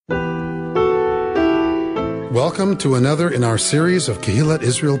Welcome to another in our series of Kehillat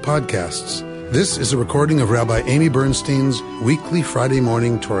Israel podcasts. This is a recording of Rabbi Amy Bernstein's weekly Friday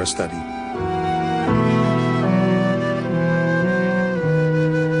morning Torah study.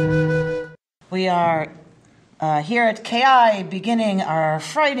 We are here at KI beginning our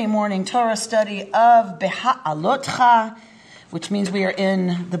Friday morning Torah study of Beha'alotcha, which means we are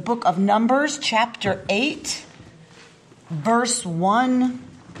in the book of Numbers, chapter 8, verse 1.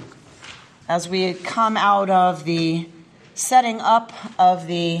 As we come out of the setting up of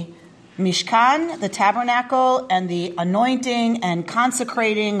the Mishkan, the tabernacle, and the anointing and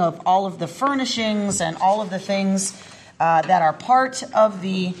consecrating of all of the furnishings and all of the things that are part of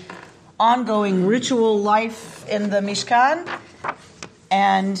the ongoing ritual life in the Mishkan.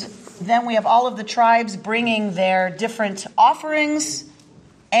 And then we have all of the tribes bringing their different offerings.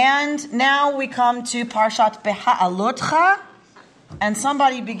 And now we come to Parshat Beha'alotcha. And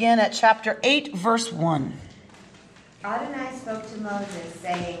somebody begin at chapter 8, verse 1. Adonai spoke to Moses,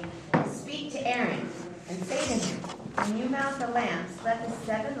 saying, "Speak to Aaron, and say to him, when you mount the lamps, let the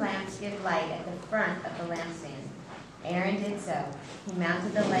 7 lamps give light at the front of the lampstand." Aaron did so. He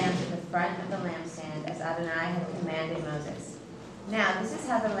mounted the lamps at the front of the lampstand, as Adonai had commanded Moses. Now, this is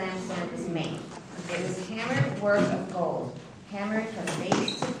how the lampstand was made. It was hammered work of gold, hammered from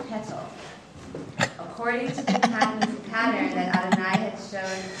base to petal, according to the pattern that Adonai had shown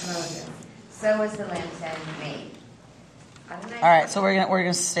Moses. So was the lampstand made. All right, so we're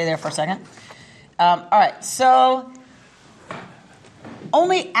gonna stay there for a second. All right, so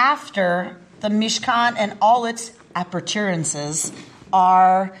only after the Mishkan and all its appurtenances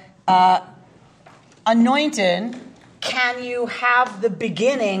are anointed can you have the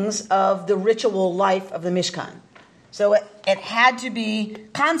beginnings of the ritual life of the Mishkan. So it had to be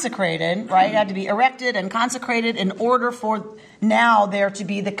consecrated, right? It had to be erected and consecrated in order for now there to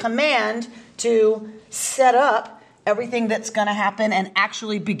be the command to set up everything that's going to happen and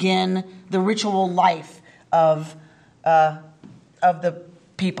actually begin the ritual life of the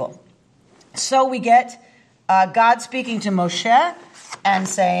people. So we get God speaking to Moshe and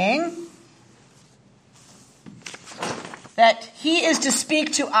saying that he is to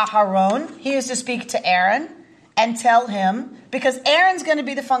speak to Aharon, he is to speak to Aaron, and tell him, because Aaron's going to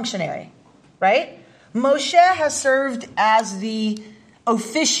be the functionary, right? Moshe has served as the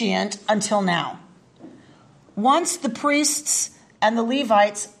officiant until now. Once the priests and the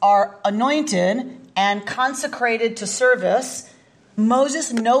Levites are anointed and consecrated to service,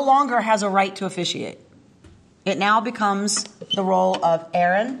 Moses no longer has a right to officiate. It now becomes the role of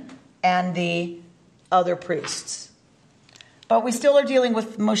Aaron and the other priests. But we still are dealing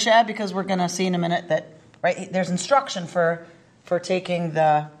with Moshe because we're going to see in a minute that right, there's instruction for taking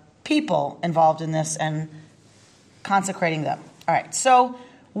the people involved in this and consecrating them. All right, so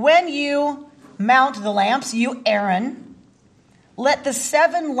when you mount the lamps, you, Aaron, let the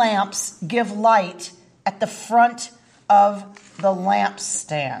 7 lamps give light at the front of the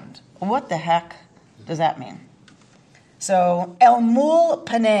lampstand. What the heck does that mean? So, El Mul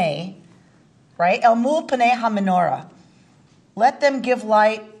Panei, right? El Mul Panei HaMenorah. Let them give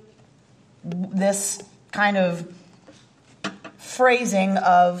light, this kind of phrasing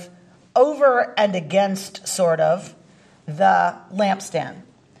of over and against, sort of, the lampstand.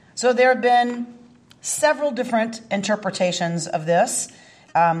 So there have been several different interpretations of this.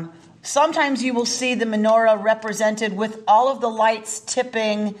 Sometimes you will see the menorah represented with all of the lights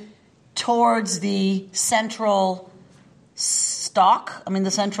tipping towards the central stalk.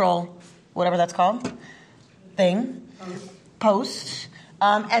 The central, whatever that's called, thing, post.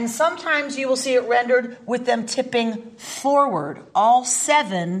 And sometimes you will see it rendered with them tipping forward, all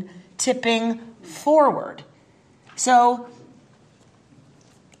 7 tipping forward. So,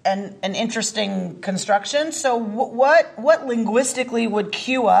 an interesting construction. So what linguistically would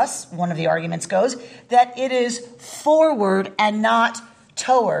cue us, one of the arguments goes, that it is forward and not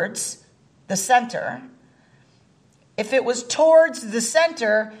towards the center. If it was towards the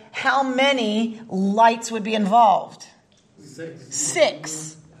center, how many lights would be involved?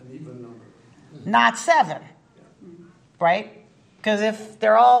 6. Not 7. Right? Because if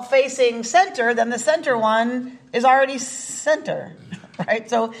they're all facing center, then the center one is already center. Right?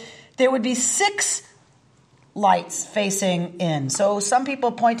 So there would be 6 lights facing in. So some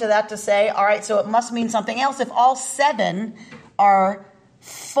people point to that to say, all right, so it must mean something else. If all 7 are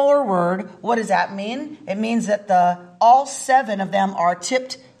forward, what does that mean? It means that all 7 of them are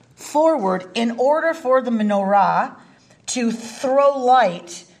tipped forward in order for the menorah to throw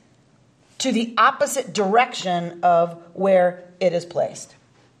light to the opposite direction of where it is placed.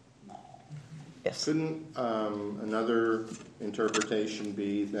 Yes. Couldn't another interpretation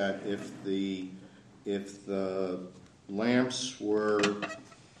be that if the if the lamps were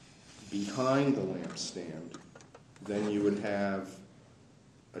behind the lampstand, then you would have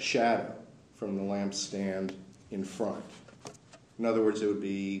a shadow from the lampstand in front. In other words, it would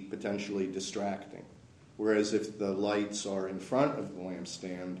be potentially distracting. Whereas if the lights are in front of the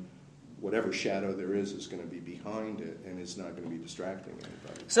lampstand, whatever shadow there is going to be behind it and is not going to be distracting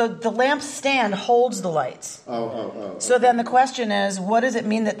anybody. So the lampstand holds the lights. Oh. So then the question is, what does it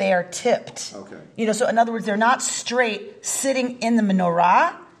mean that they are tipped? Okay. So in other words, they're not straight sitting in the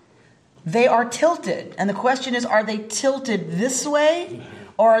menorah. They are tilted. And the question is, are they tilted this way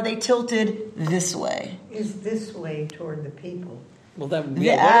or are they tilted this way? Is this way toward the people? Well, what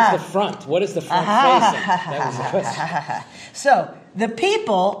is the front? What is the front facing? That was the question. So the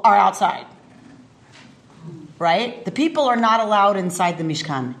people are outside, right? The people are not allowed inside the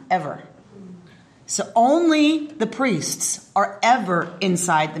Mishkan, ever. So only the priests are ever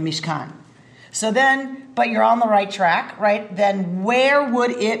inside the Mishkan. So then, but you're on the right track, right? Then where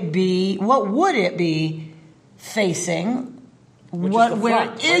would it be? What would it be facing? Where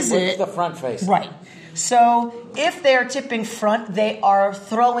is it? Which is the front facing? Right. So if they're tipping front, they are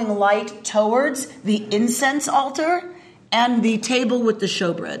throwing light towards the incense altar and the table with the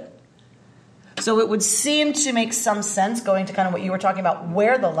showbread. So it would seem to make some sense, going to kind of what you were talking about,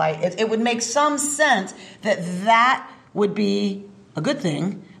 where the light is. It would make some sense that would be a good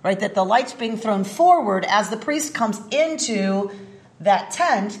thing, right? That the light's being thrown forward as the priest comes into that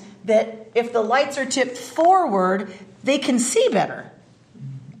tent, that if the lights are tipped forward, they can see better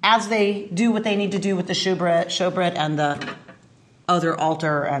as they do what they need to do with the showbread and the other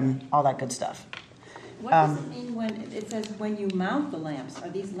altar and all that good stuff. What does it mean when it says when you mount the lamps? Are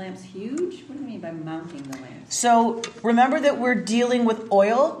these lamps huge? What do you mean by mounting the lamps? So remember that we're dealing with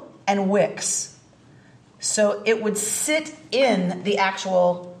oil and wicks. So it would sit in the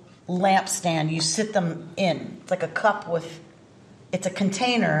actual lampstand. You sit them in. It's like a cup it's a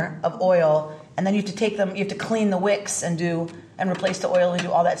container of oil, and then you have to take them, you have to clean the wicks and replace the oil and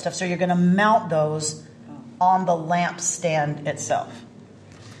do all that stuff. So you're going to mount those on the lampstand itself.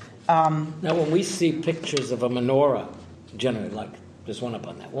 Now, when we see pictures of a menorah, generally, like there's one up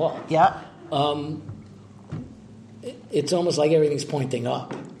on that wall. Yeah. It's almost like everything's pointing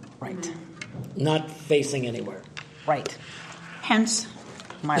up. Right. Not facing anywhere. Right. Hence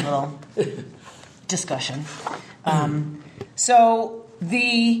my little discussion. So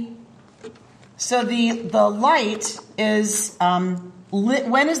the light is lit.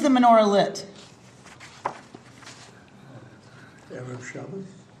 When is the menorah lit? Erev Shabbos.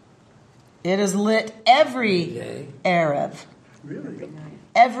 It is lit every Erev. Really?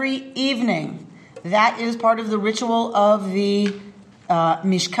 Every evening. That is part of the ritual of the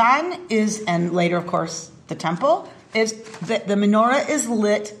Mishkan and later, of course, the temple, is that the menorah is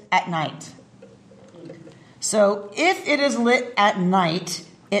lit at night. So if it is lit at night,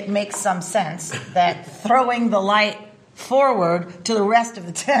 it makes some sense that throwing the light forward to the rest of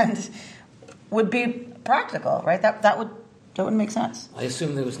the tent would be practical, right? That would make sense. I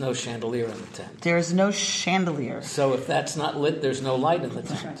assume there was no chandelier in the tent. There is no chandelier. So if that's not lit, there's no light in the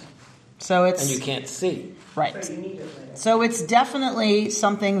tent. So it's, and you can't see. Right. So it's definitely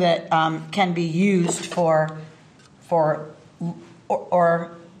something that can be used for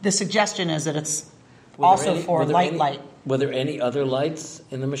the suggestion is that it's also for light. Were there any other lights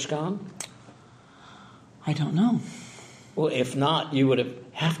in the Mishkan? I don't know. Well, if not, you would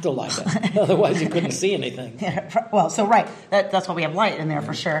have to light it. Otherwise, you couldn't see anything. Yeah, well, so right. That's why we have light in there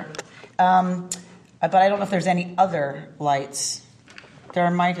for sure. But I don't know if there's any other lights. There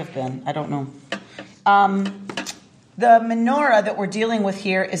might have been. I don't know. The menorah that we're dealing with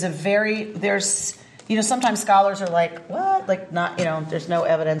here is sometimes scholars are like, what? Like, not, there's no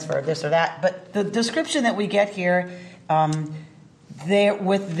evidence for this or that. But the description that we get here, there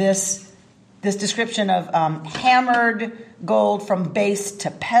with this description of hammered gold from base to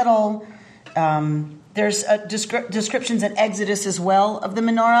pedal. There's descriptions in Exodus as well of the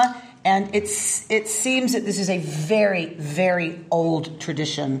menorah, and it seems that this is a very, very old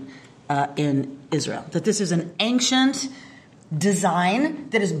tradition in Israel. That this is an ancient design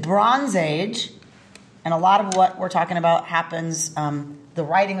that is Bronze Age, and a lot of what we're talking about happens. The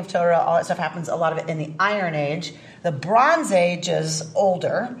writing of Torah, all that stuff happens. A lot of it in the Iron Age. The Bronze Age is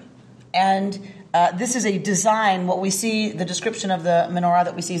older. And this is a design, what we see, the description of the menorah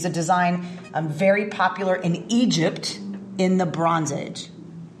that we see is a design very popular in Egypt in the Bronze Age.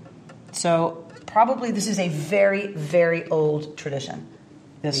 So probably this is a very, very old tradition,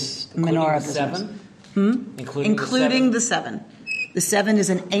 this menorah business. Including the seven. The seven is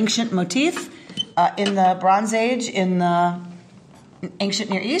an ancient motif in the Bronze Age in the ancient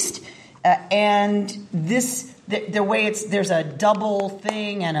Near East. And this, the way there's a double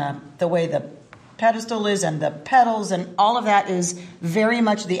thing and the way the pedestal is and the petals and all of that is very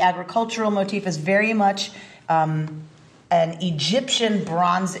much, the agricultural motif is very much an Egyptian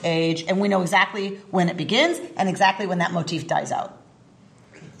Bronze Age, and we know exactly when it begins and exactly when that motif dies out.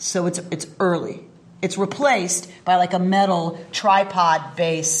 So it's early. It's replaced by like a metal tripod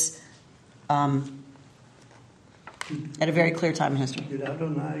base at a very clear time in history. Did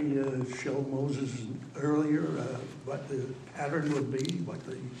Adonai show Moses earlier what the pattern would be?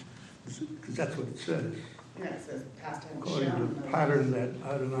 Because that's what it says. Yeah, it says past tense. According to the pattern that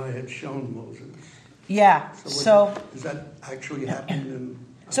Adonai had shown Moses. Yeah, so is that actually happening?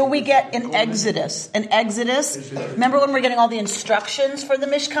 So we get in Exodus. Remember when we're getting all the instructions for the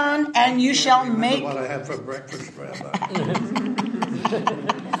Mishkan? And you shall make... what I have for breakfast, Rabbi.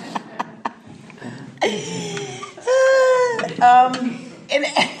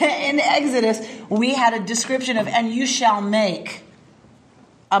 In Exodus, we had a description of, and you shall make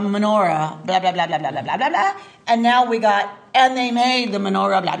a menorah, blah, blah, blah, blah, blah, blah, blah, blah, blah. And now we got, and they made the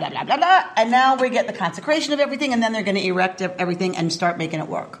menorah, blah, blah, blah, blah, blah. And now we get the consecration of everything, and then they're going to erect everything and start making it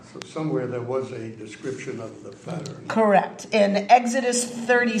work. So somewhere there was a description of the pattern. Correct. In Exodus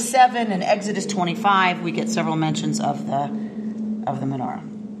 37 and Exodus 25, we get several mentions of the menorah.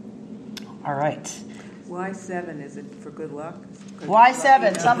 All right. Why 7? Is it for good luck? Why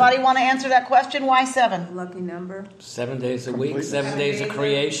 7? Somebody want to answer that question? Why 7? Lucky number? 7 days a week, 7 days of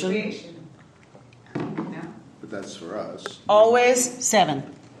creation. But that's for us. Always 7.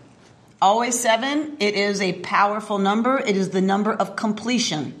 Always 7. It is a powerful number. It is the number of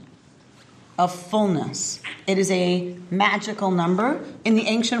completion, of fullness. It is a magical number in the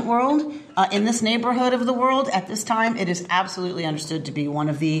ancient world. In this neighborhood of the world, at this time, it is absolutely understood to be one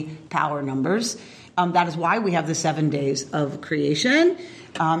of the power numbers. That is why we have the 7 days of creation,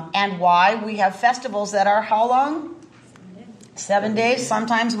 and why we have festivals that are how long? 7 days.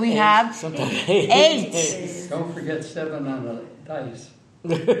 Sometimes we have 8. Don't forget 7 on the dice.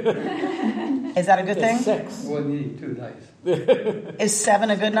 Is that a good thing? 6. We'll need 2 dice. Is 7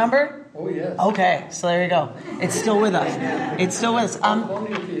 a good number? Oh, yes. Okay, so there you go. It's still with us. It's still with us.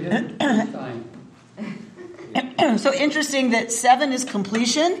 Only if you hit this time. So interesting that 7 is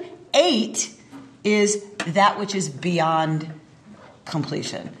completion. 8 is that which is beyond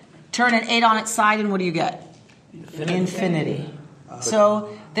completion. Turn an 8 on its side, and what do you get? Infinity.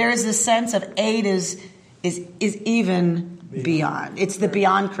 So there is this sense of 8 is even beyond. It's the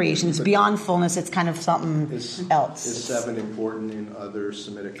beyond creation. It's beyond fullness. It's kind of something else. Is 7 important in other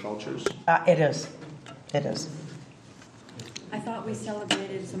Semitic cultures? It is. It is. I thought we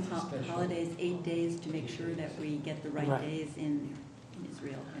celebrated some holidays 8 days to make sure that we get the right days in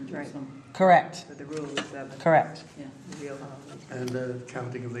Israel and Jerusalem. Correct. For the rule of 7. Correct. Yeah. The real holiday. And the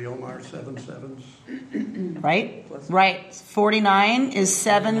counting of the Omar, 7 sevens. Right? Right. 49 is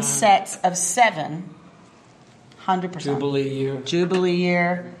 7 sets of 7. 100%. Jubilee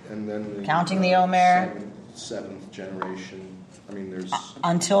year. And then counting the Omer. Seventh generation. I mean, there's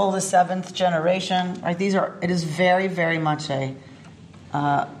until the 7th generation. Right? It is very, very much a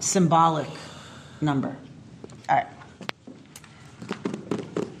symbolic number. All right.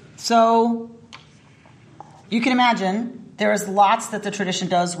 So you can imagine there is lots that the tradition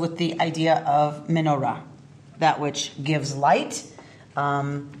does with the idea of menorah, that which gives light.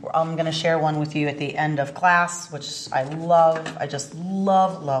 I'm going to share one with you at the end of class, which I love. I just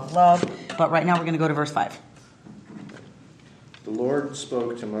love. But right now we're going to go to verse 5. The Lord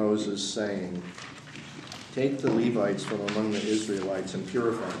spoke to Moses, saying, "Take the Levites from among the Israelites and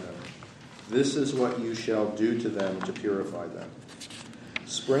purify them. This is what you shall do to them to purify them.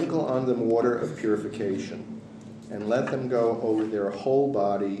 Sprinkle on them water of purification, and let them go over their whole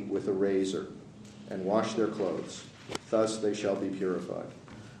body with a razor, and wash their clothes. Thus they shall be purified.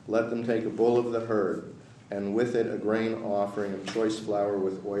 Let them take a bull of the herd, and with it a grain offering of choice flour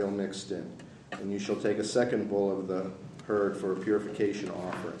with oil mixed in. And you shall take a second bull of the herd for a purification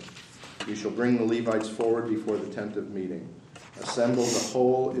offering. You shall bring the Levites forward before the tent of meeting. Assemble the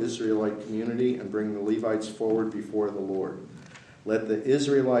whole Israelite community and bring the Levites forward before the Lord. Let the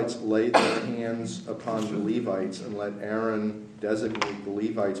Israelites lay their hands upon the Levites, and let Aaron designate the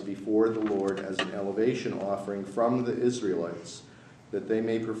Levites before the Lord as an elevation offering from the Israelites, that they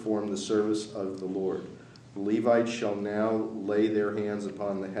may perform the service of the Lord. The Levites shall now lay their hands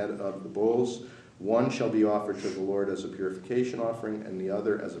upon the head of the bulls. One shall be offered to the Lord as a purification offering, and the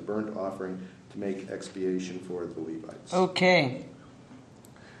other as a burnt offering to make expiation for the Levites." Okay.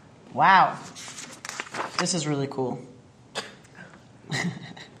 Wow. This is really cool.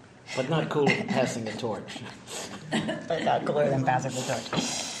 But not cooler than passing the torch. But not cooler than passing the torch.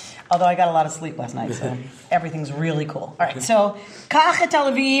 Although I got a lot of sleep last night, so everything's really cool. All right, so Kach et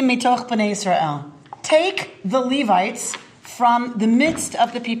Levi mitoch bnei Israel. Take the Levites from the midst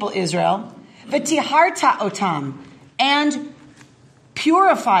of the people Israel, v'tiharta otam, and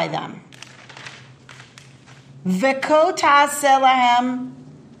purify them. V'kota selahem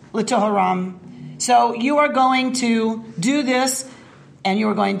l'toharam. So you are going to do this, and you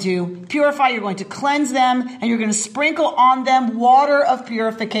are going to purify, you're going to cleanse them, and you're going to sprinkle on them water of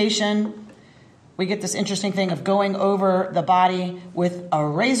purification. We get this interesting thing of going over the body with a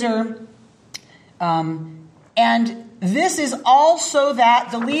razor. And this is also that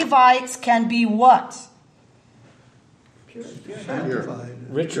the Levites can be what? Sanctified.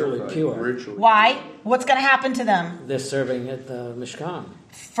 Ritually pure. Ritually. Why? What's going to happen to them? They're serving at the Mishkan.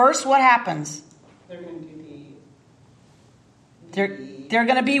 First, what happens? They're going to do They're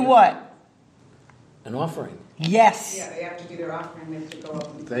going to be what? An offering. Yes. Yeah, they have to do their offering. They have to go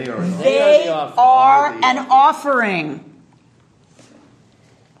up. They are They are an offering.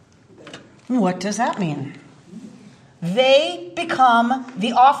 What does that mean? They become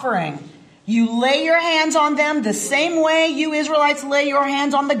the offering. You lay your hands on them the same way you Israelites lay your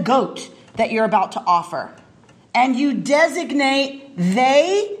hands on the goat that you're about to offer. And you designate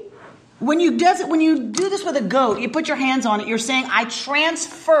they. When you do this with a goat, you put your hands on it, you're saying, I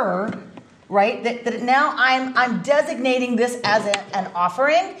transfer, right? That now I'm designating this as an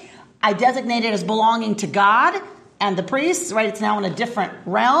offering. I designate it as belonging to God and the priests, right? It's now in a different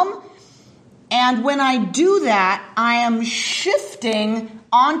realm. And when I do that, I am shifting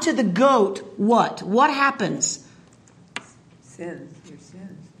onto the goat what? What happens? Sins, your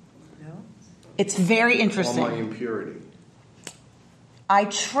sins. No? It's very interesting. all my impurity. I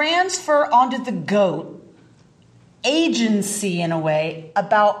transfer onto the goat agency in a way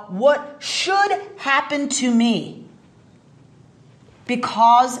about what should happen to me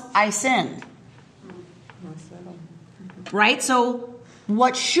because I sinned. Right? So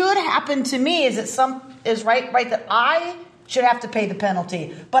what should happen to me is that I should have to pay the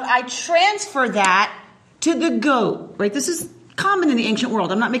penalty. But I transfer that to the goat. Right? This is common in the ancient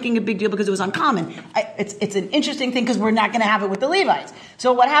world. I'm not making a big deal because it was uncommon. It's an interesting thing because we're not going to have it with the Levites.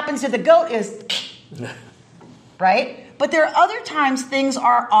 So what happens to the goat is, right? But there are other times things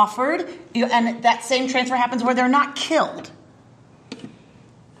are offered, and that same transfer happens where they're not killed,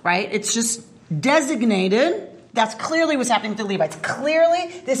 right? It's just designated. That's clearly what's happening with the Levites. Clearly,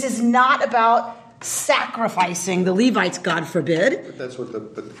 this is not about sacrificing the Levites, God forbid. But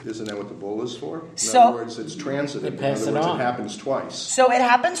isn't that what the bull is for? In So- other words, it's transitive. They pass In it other words, on. it happens twice. So it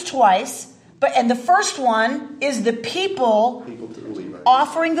happens twice, and the first one is the people People to the Levites.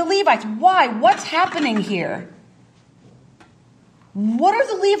 offering the Levites. Why? What's happening here? What are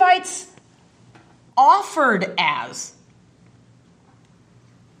the Levites offered as?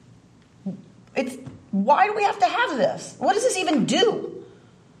 Why do we have to have this? What does this even do?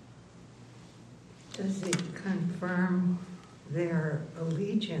 Does it confirm their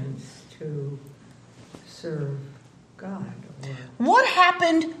allegiance to serve God? Or What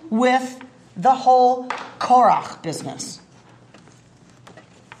happened with the whole Korach business?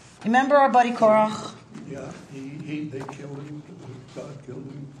 Remember our buddy Korach? Yeah, they killed him, God killed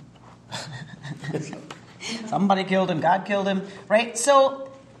him. Somebody killed him, God killed him, right? So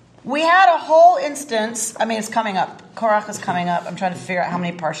we had a whole instance, it's coming up. Korach is coming up. I'm trying to figure out how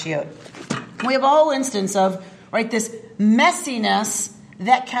many parshiot. We have a whole instance of, right, this messiness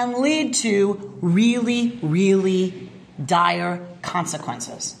that can lead to really, really dire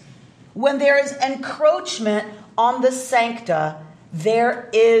consequences. When there is encroachment on the sancta, there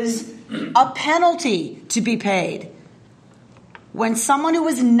is a penalty to be paid. When someone who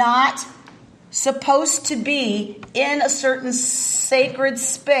is not supposed to be in a certain sacred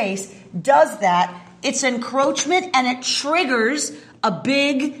space does that, it's encroachment and it triggers a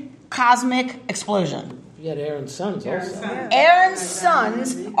big cosmic explosion. You had Aaron's sons also. Aaron's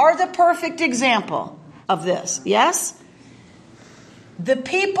sons are the perfect example of this, yes? The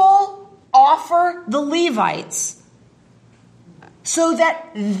people offer the Levites so that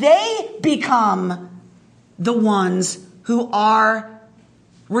they become the ones who are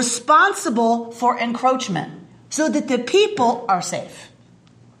responsible for encroachment, so that the people are safe.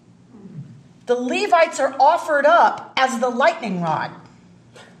 The Levites are offered up as the lightning rod,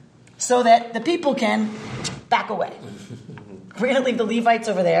 so that the people can back away. We're going to leave the Levites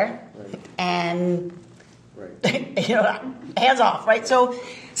over there, and hands off, right? So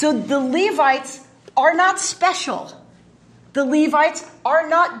the Levites are not special. The Levites are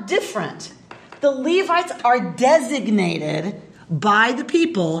not different. The Levites are designated by the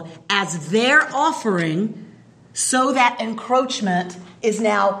people as their offering so that encroachment is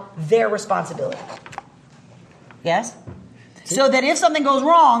now their responsibility. Yes? So that if something goes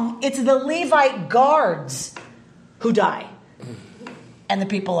wrong, it's the Levite guards who die, and the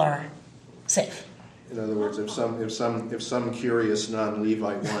people are safe. In other words, if some curious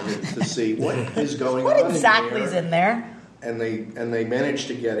non-Levite wanted to see what is going what on exactly is in there, and they manage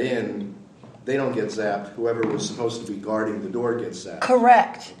to get in, they don't get zapped. Whoever was supposed to be guarding the door gets zapped.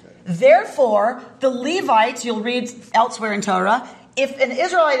 Correct. Okay. Therefore, the Levites, you'll read elsewhere in Torah, if an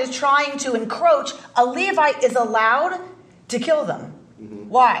Israelite is trying to encroach, a Levite is allowed to kill them. Mm-hmm.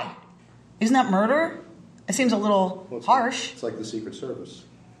 Why? Isn't that murder? It seems a little harsh. It's like the Secret Service.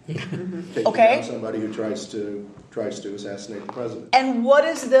 Okay. Down somebody who tries to assassinate the president. And what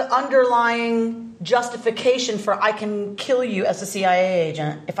is the underlying justification for I can kill you as a CIA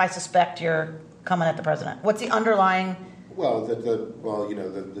agent if I suspect you're coming at the president? What's the underlying? Well, that the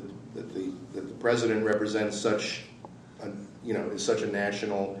president represents such is such a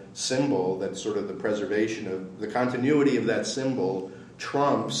national symbol that sort of the preservation of the continuity of that symbol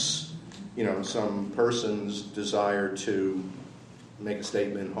trumps, some person's desire to make a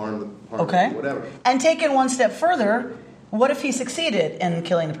statement, harm okay. whatever. And taken one step further, what if he succeeded in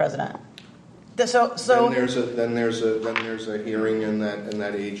killing the president? So then there's a hearing, and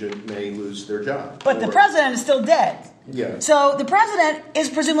that agent may lose their job. But the president is still dead. Yeah. So the president is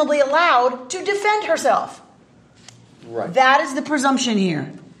presumably allowed to defend herself. Right. That is the presumption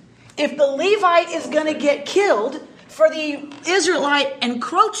here. If the Levite is going to get killed for the Israelite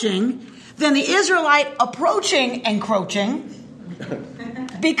encroaching, then the Israelite encroaching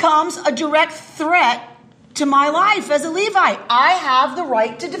becomes a direct threat to my life as a Levite. I have the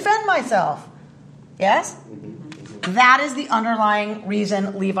right to defend myself. Yes? That is the underlying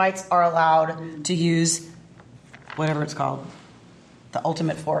reason Levites are allowed to use whatever it's called. The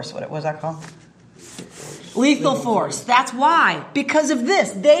ultimate force. What was that called? Lethal force. That's why. Because of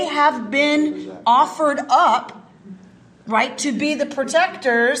this. They have been offered up, right, to be the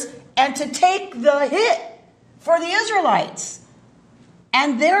protectors and to take the hit for the Israelites.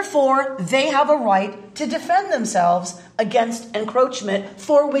 And therefore, they have a right to defend themselves against encroachment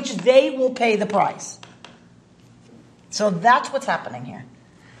for which they will pay the price. So that's what's happening here.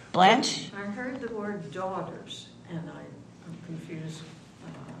 Blanche? I heard the word daughters, and I'm confused.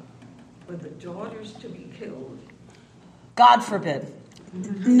 Were the daughters to be killed? God forbid.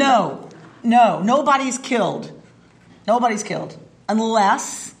 No. Nobody's killed. Nobody's killed.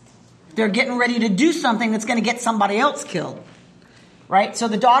 Unless they're getting ready to do something that's going to get somebody else killed. Right? So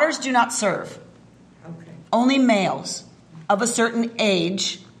the daughters do not serve. Okay. Only males of a certain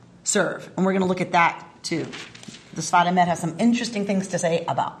age serve. And we're going to look at that too. The Sfat Emet has some interesting things to say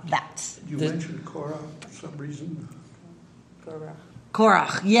about that. You mentioned Korah for some reason.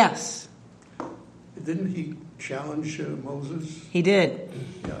 Korach, yes. Didn't he challenge Moses? He did.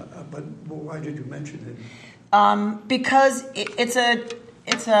 Yeah, but why did you mention him? Because it's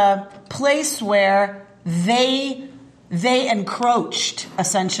a place where they encroached,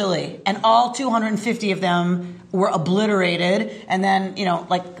 essentially, and all 250 of them were obliterated, and then,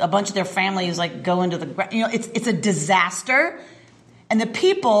 like a bunch of their families, go into the ground. It's a disaster, and the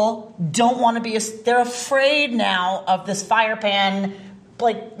people don't want to be, they're afraid now of this fire pan,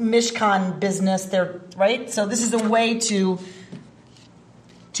 Mishkan business, right? So this is a way to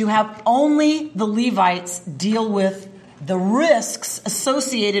have only the Levites deal with the risks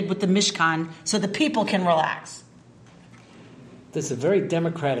associated with the Mishkan so the people can relax. There's a very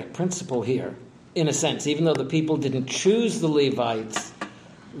democratic principle here, in a sense. Even though the people didn't choose the Levites,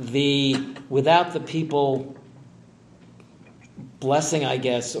 without the people blessing, I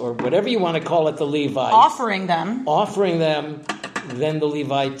guess, or whatever you want to call it, the Levites. Offering them, then the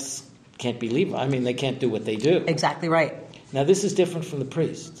Levites can't be Levites. I mean, they can't do what they do. Exactly right. Now, this is different from the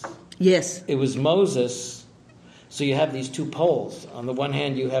priests. Yes. It was Moses, so you have these two poles. On the one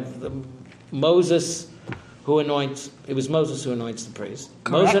hand, you have Moses who anoints. It was Moses who anoints the priest.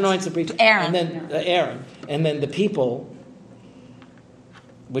 Correct. Moses anoints the priest. Aaron. And then Aaron. And then the people,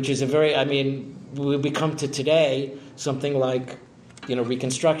 which is we come to today, something like,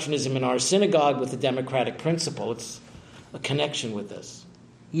 Reconstructionism in our synagogue with the democratic principle. It's a connection with this.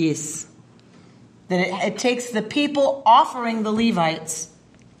 Yes. That it takes the people offering the Levites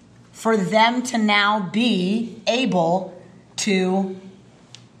for them to now be able to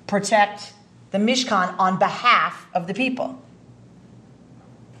protect the Mishkan on behalf of the people.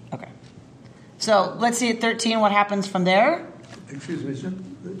 Okay. So let's see at 13 what happens from there. Excuse me, is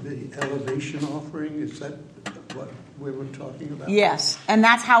it the elevation offering? Is that what we were talking about? Yes, and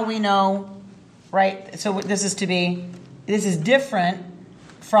that's how we know, right? So this is different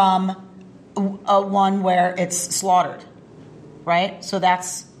from one where it's slaughtered, right? So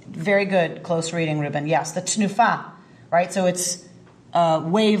that's very good, close reading, Ruben. Yes, the tnufa, right? So it's a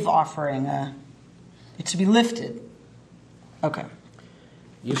wave offering. It should be lifted. Okay.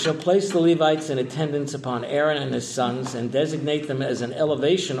 You shall place the Levites in attendance upon Aaron and his sons and designate them as an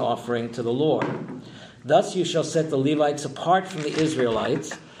elevation offering to the Lord. Thus you shall set the Levites apart from the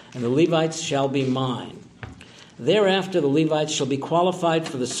Israelites, and the Levites shall be mine. Thereafter the Levites shall be qualified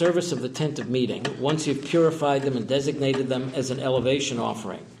for the service of the tent of meeting, once you've purified them and designated them as an elevation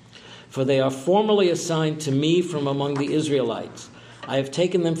offering. For they are formally assigned to me from among the Israelites. I have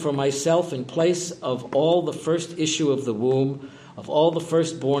taken them for myself in place of all the first issue of the womb, of all the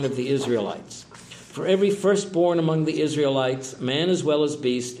firstborn of the Israelites. For every firstborn among the Israelites, man as well as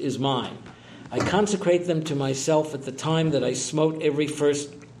beast, is mine. I consecrate them to myself at the time that I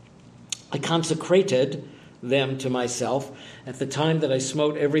consecrated them to myself at the time that I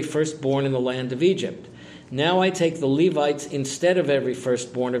smote every firstborn in the land of Egypt. Now I take the Levites instead of every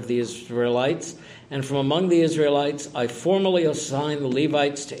firstborn of the Israelites, and from among the Israelites I formally assign the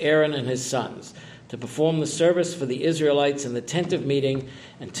Levites to Aaron and his sons, to perform the service for the Israelites in the tent of meeting,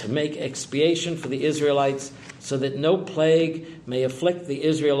 and to make expiation for the Israelites, so that no plague may afflict the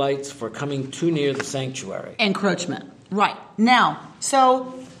Israelites for coming too near the sanctuary. Encroachment. Right. Now, so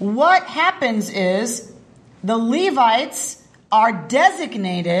what happens is the Levites are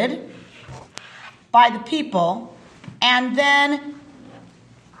designated by the people and then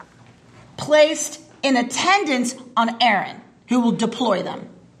placed in attendance on Aaron, who will deploy them.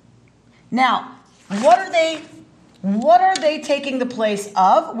 Now, what are they taking the place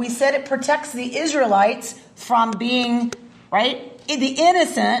of? We said it protects the Israelites from being, right, the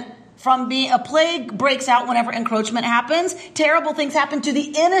innocent, from being, a plague breaks out whenever encroachment happens. Terrible things happen to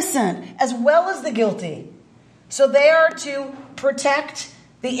the innocent as well as the guilty. So they are to protect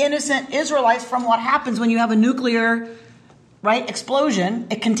the innocent Israelites from what happens when you have a nuclear, right, explosion.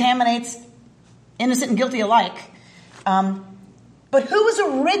 It contaminates innocent and guilty alike. But who was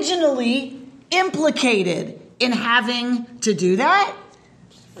originally implicated in having to do that?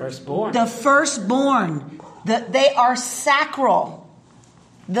 Firstborn. The firstborn. They are sacral.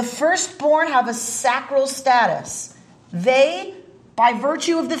 The firstborn have a sacral status. They, by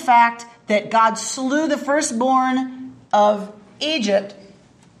virtue of the fact that God slew the firstborn of Egypt,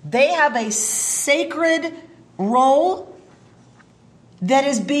 they have a sacred role that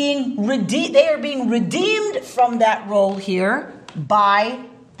is being redeemed. They are being redeemed from that role here by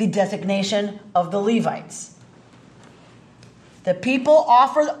the designation of the Levites. The people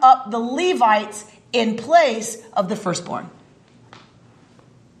offer up the Levites in place of the firstborn.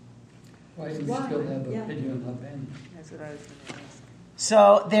 Why do we still have a pigeon up end? That's what I was going to ask.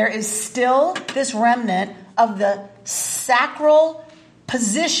 So there is still this remnant of the sacral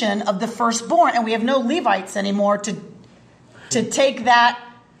position of the firstborn, and we have no Levites anymore to take that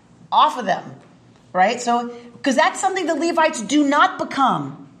off of them, right? So, because that's something the Levites do not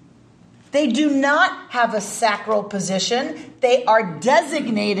become. They do not have a sacral position. They are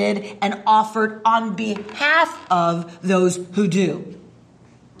designated and offered on behalf of those who do.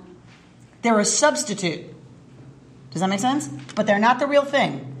 They're a substitute. Does that make sense? But they're not the real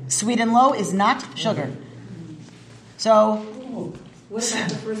thing. Sweet and low is not sugar. So, what about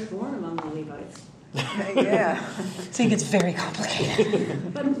the firstborn among the Levites? Yeah. see, it gets very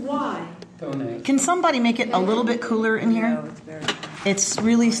complicated. But why? Donate. Can somebody make it a little bit cooler in No, here? it's very. It's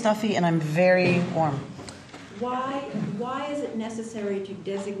really stuffy and I'm very warm. Why is it necessary to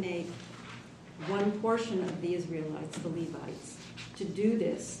designate one portion of the Israelites, the Levites, to do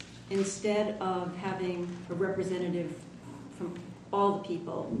this instead of having a representative from all the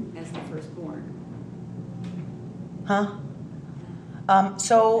people as the firstborn? Huh?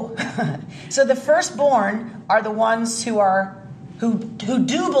 So the firstborn are the ones who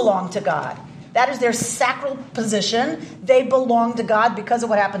do belong to God. That is their sacral position. They belong to God because of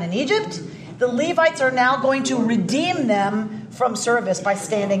what happened in Egypt. The Levites are now going to redeem them from service by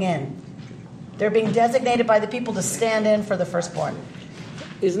standing in. They're being designated by the people to stand in for the firstborn.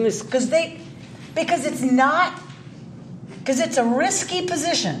 Isn't this Because it's a risky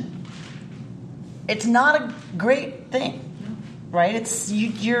position. It's not a great thing, right?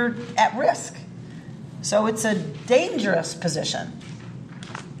 You're at risk. So it's a dangerous position.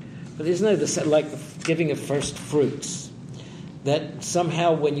 But isn't it like the giving of first fruits? That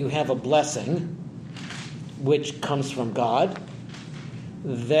somehow when you have a blessing, which comes from God,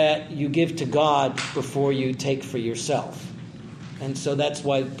 that you give to God before you take for yourself. And so that's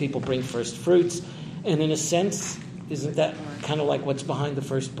why people bring first fruits. And in a sense, isn't that kind of like what's behind the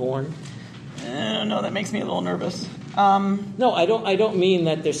firstborn? No, that makes me a little nervous. No, I don't mean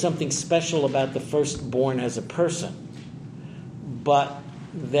that there's something special about the firstborn as a person, but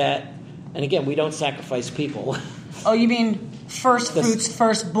that, and again, we don't sacrifice people. Oh, you mean first fruits,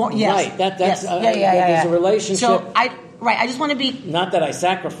 firstborn? Yes. Right. That's yes. There's a relationship. So I just want to be not that I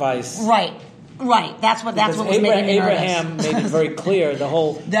sacrifice. Right. That's what was making me nervous. Abraham made it very clear we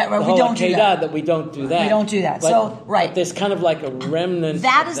don't do that. That we don't do that. We don't do that. But there's kind of like a remnant.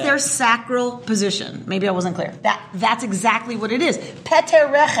 That is their sacral position. Maybe I wasn't clear. That's exactly what it is. Peter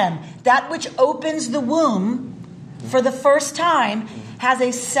Rechem, that which opens the womb for the first time, has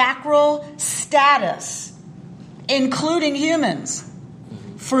a sacral status, including humans,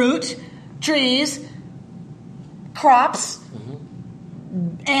 fruit, trees, crops,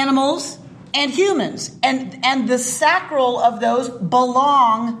 animals, and humans, and the sacral of those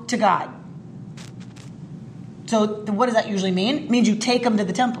belong to God. So what does that usually mean? It means you take them to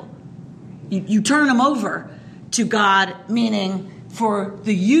the temple. You turn them over to God, meaning for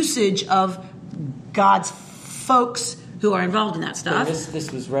the usage of God's folks who are involved in that stuff.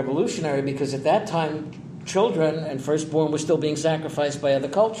 This was revolutionary because at that time, children and firstborn were still being sacrificed by other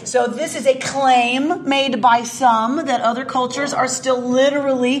cultures. So this is a claim made by some that other cultures are still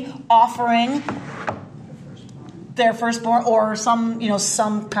literally offering their firstborn, or some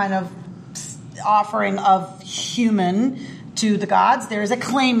kind of offering of human to the gods. There is a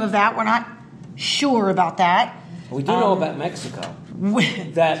claim of that. We're not sure about that. We do know about Mexico.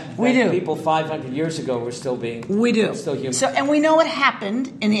 That people 500 years ago were still being still human. So, and we know what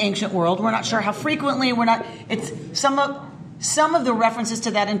happened in the ancient world. We're not sure how frequently. It's some of the references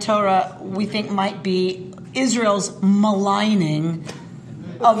to that in Torah we think might be Israel's maligning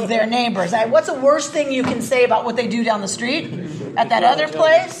of their neighbors. What's the worst thing you can say about what they do down the street at that other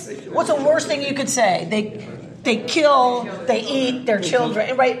place? What's the worst thing you could say? They kill, they eat their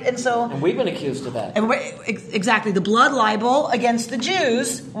children, right? And we've been accused of that. Exactly. The blood libel against the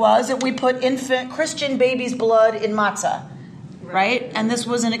Jews was that we put infant Christian babies' blood in matzah, right? And this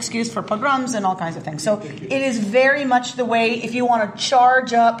was an excuse for pogroms and all kinds of things. So it is very much the way, if you want to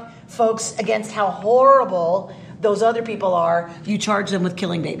charge up folks against how horrible those other people are, you charge them with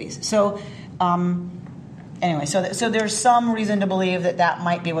killing babies. So anyway, so there's some reason to believe that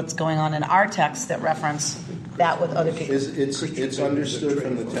might be what's going on in our texts that reference that with other people. It's understood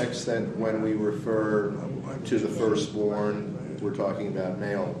from the text that when we refer to the firstborn, we're talking about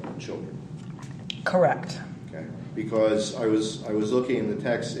male children. Correct. Okay, because I was looking in the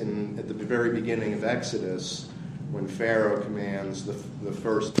text at the very beginning of Exodus, when Pharaoh commands the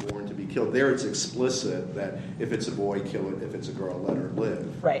firstborn to be killed. There it's explicit that if it's a boy, kill it. If it's a girl, let her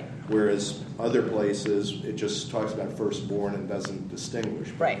live. Right. Whereas other places, it just talks about firstborn and doesn't distinguish.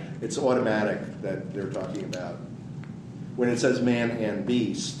 Right. It's automatic that they're talking about. When it says man and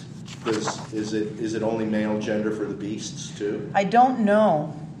beast, is it only male gender for the beasts too? I don't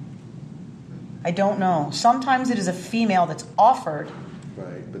know. Sometimes it is a female that's offered.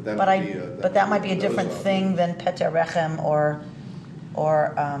 Right, but that might be a different thing than Peter Rechem or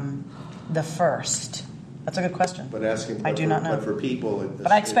the first. That's a good question. But asking, I do not know. But for people,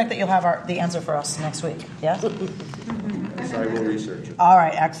 but I expect that you'll have the answer for us next week. Yes. So I will research it. All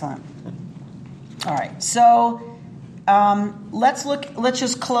right, excellent. All right, so let's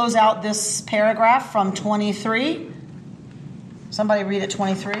just close out this paragraph from 23. Somebody read it.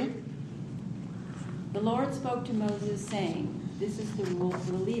 23. The Lord spoke to Moses, saying, "This is the rule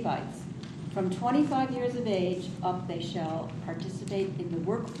for the Levites. From 25 years of age up they shall participate in the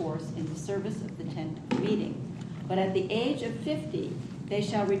workforce in the service of the tent of meeting. But at the age of 50 they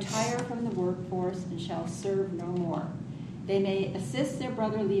shall retire from the workforce and shall serve no more. They may assist their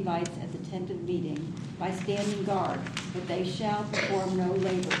brother Levites at the tent of meeting by standing guard, but they shall perform no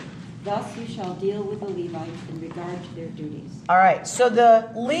labor. Thus you shall deal with the Levites in regard to their duties." All right, so the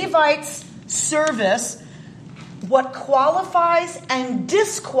Levites' service, what qualifies and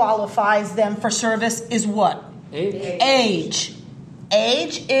disqualifies them for service is what? Age.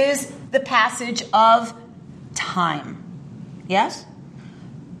 Age is the passage of time. Yes?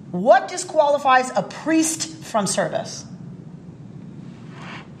 What disqualifies a priest from service?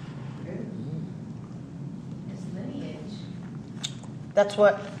 His lineage. That's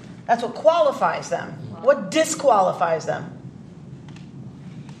what qualifies them. What disqualifies them?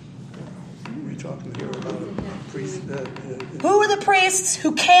 We're talking here about priests. Who are the priests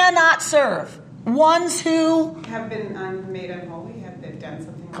who cannot serve? Ones who have been made unholy, have been done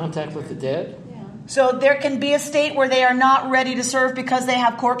something. Contact with the dead. So there can be a state where they are not ready to serve because they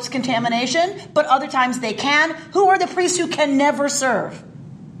have corpse contamination, but other times they can. Who are the priests who can never serve?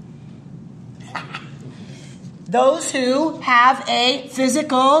 Those who have a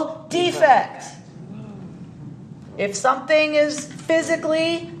physical defect. If something is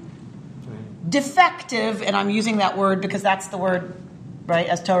physically defective, and I'm using that word because that's the word, right,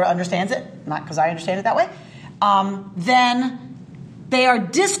 as Torah understands it, not because I understand it that way, then they are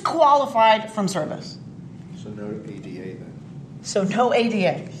disqualified from service. So no ADA then. So no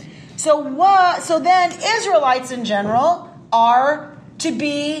ADA. So then Israelites in general are to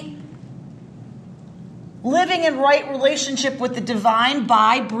be living in right relationship with the divine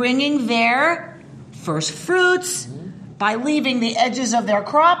by bringing their first fruits, by leaving the edges of their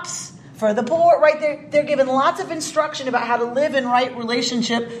crops for the poor, right? They're given lots of instruction about how to live in right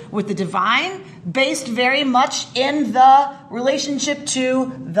relationship with the divine, based very much in the relationship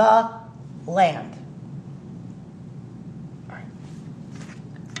to the land. All right.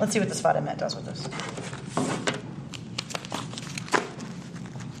 Let's see what the Sfat Emet does with this.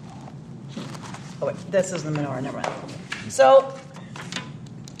 Oh wait, this is the menorah, never mind. So,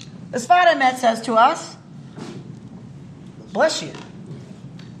 the Sfat Emet says to us, bless you.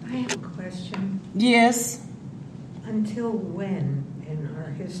 I have a question. Yes. Until when in our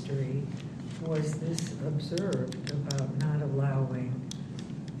history was this observed about not allowing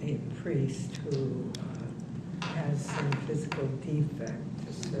a priest who has some physical defect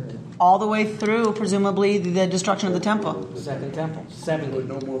to serve? All the way through, presumably, the destruction of the temple. Second temple. 70.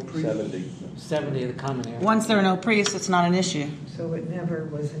 No more priests. 70 of the common era. Once there are no priests, it's not an issue. So it never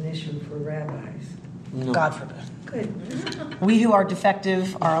was an issue for rabbis. No. God forbid. Good. We who are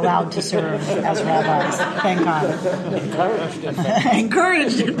defective are allowed to serve as rabbis. Thank God. Encouraged, in fact.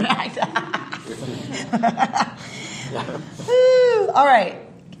 Encouraged, in fact. All right.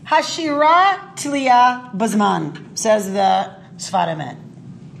 Hashira Tliya Bazman, says the Sfat Emet.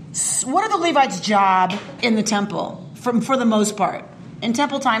 What are the Levites' job in the temple, for the most part? In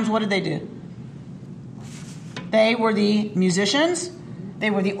temple times, what did they do? They were the musicians. They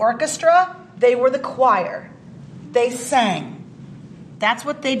were the orchestra. They were the choir. They sang. That's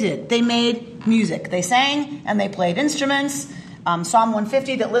what they did. They made music. They sang and they played instruments. Psalm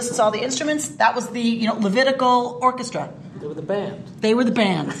 150 that lists all the instruments, that was the Levitical orchestra. They were the band. They were the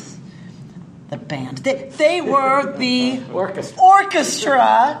band. The band. They were the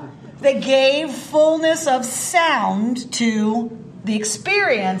orchestra that gave fullness of sound to the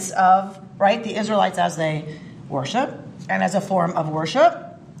experience of, right, the Israelites as they worship and as a form of worship.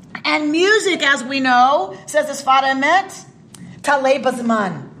 And music, as we know, says the Sfat Emet, Talei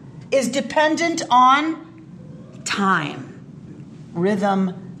Bazman, is dependent on time,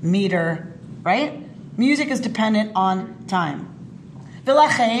 rhythm, meter, right? Music is dependent on time.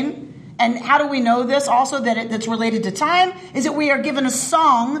 V'lachein, and how do we know this also, that it's related to time, is that we are given a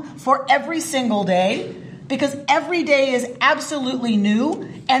song for every single day, because every day is absolutely new,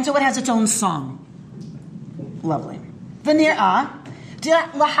 and so it has its own song. Lovely. V'nir'ah,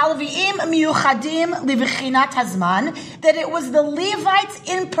 that it was the Levites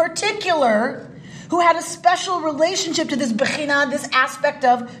in particular who had a special relationship to this bechina, this aspect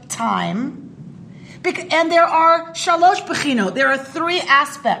of time. And there are shalosh bechinot. There are three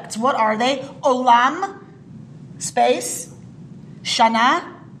aspects. What are they? Olam, space, shana,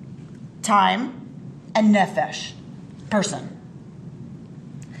 time, and nefesh, person.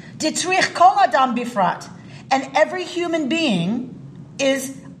 Ditrich kol adam bifrat. And every human being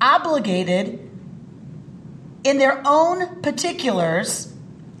is obligated in their own particulars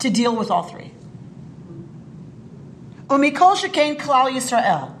to deal with all three. Umikol shekain klal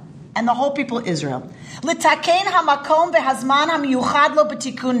Yisrael, and the whole people of Israel. Litakein hamakom vehazman hamiyuchad lo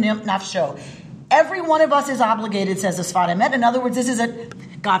b'tikun nafsho. Every one of us is obligated, says the Sfat Emet. In other words, this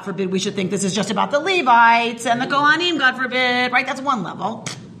isn't, God forbid, we should think this is just about the Levites and the Kohanim, God forbid, right? That's one level.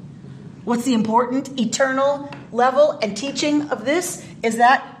 What's the important, eternal level and teaching of this is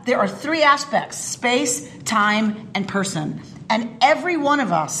that there are three aspects: space, time, and person. And every one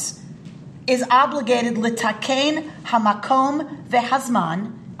of us is obligated, litakein hamakom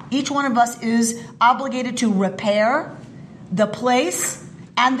vehazman. Each one of us is obligated to repair the place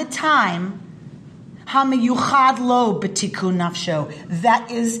and the time, hamiyuchad lo b'tikun nafsho, that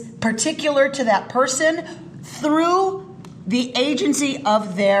is particular to that person through the agency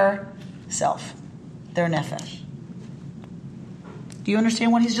of their self, their nefesh. Do you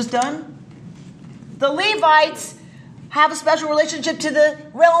understand what he's just done? The Levites have a special relationship to the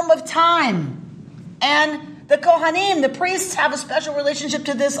realm of time. And the Kohanim, the priests, have a special relationship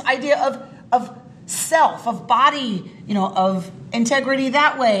to this idea of self, of body, of integrity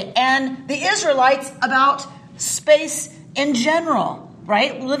that way. And the Israelites about space in general.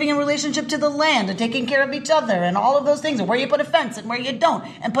 Right? Living in relationship to the land and taking care of each other and all of those things, and where you put a fence and where you don't,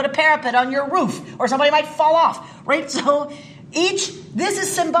 and put a parapet on your roof or somebody might fall off, right? So this is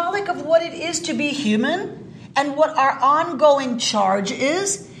symbolic of what it is to be human, And what our ongoing charge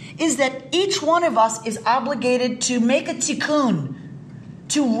is that each one of us is obligated to make a tikkun,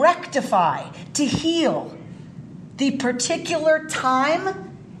 to rectify, to heal the particular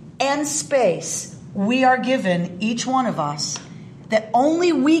time and space we are given, each one of us, that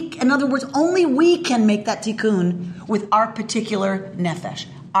only we can make that tikkun with our particular nefesh,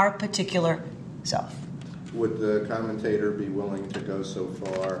 our particular self. Would the commentator be willing to go so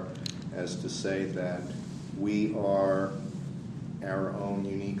far as to say that we are our own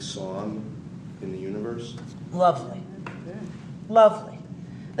unique song in the universe? Lovely. Lovely.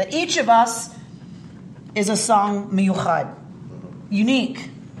 That each of us is a song miyuchad. Unique.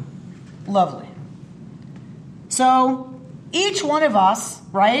 Lovely. So each one of us,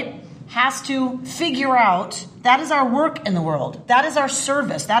 right, has to figure out, that is our work in the world. That is our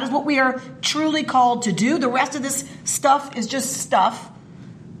service. That is what we are truly called to do. The rest of this stuff is just stuff.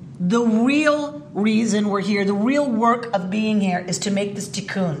 The real reason we're here, the real work of being here is to make this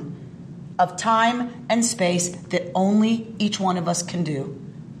tikkun of time and space that only each one of us can do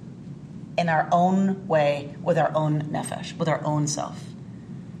in our own way, with our own nefesh, with our own self.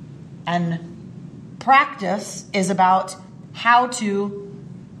 And practice is about how to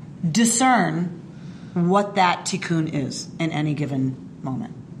discern what that tikkun is in any given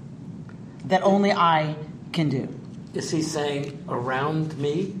moment that only I can do. Is he saying around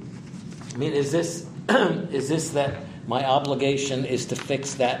me? I mean, is this that my obligation is to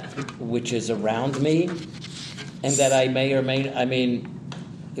fix that which is around me, and that I may or may, I mean,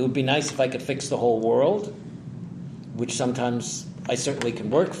 it would be nice if I could fix the whole world, which sometimes I certainly can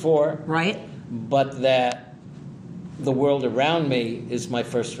work for. Right. But that the world around me is my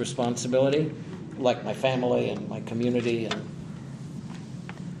first responsibility, like my family and my community. And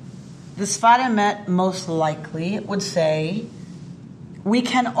the Sfat Emet most likely would say we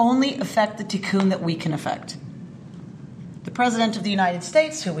can only affect the tikkun that we can affect. The President of the United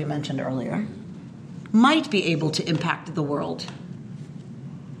States, who we mentioned earlier, might be able to impact the world.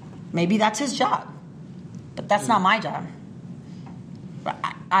 Maybe that's his job, but that's not my job.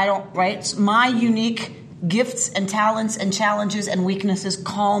 I don't, right? My unique gifts and talents and challenges and weaknesses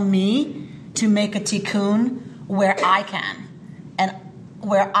call me to make a tikkun where I can. And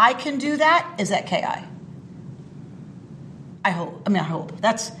where I can do that is at KI. I hope.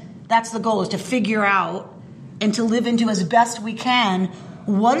 That's the goal, is to figure out and to live into as best we can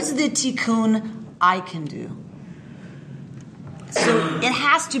what is the tikkun I can do. So it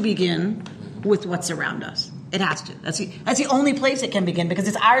has to begin with what's around us. It has to. That's the only place it can begin, because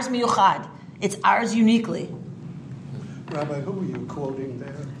it's ours miyuchad. It's ours uniquely. Rabbi, who are you quoting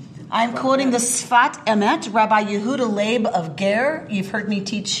there? I'm quoting the Sfat Emet, Rabbi Yehuda Leib of Ger. You've heard me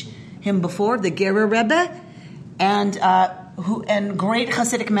teach him before, the Gerer Rebbe, and great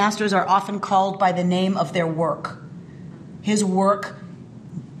Hasidic masters are often called by the name of their work. His work,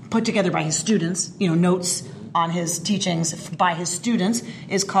 put together by his students, notes on his teachings by his students,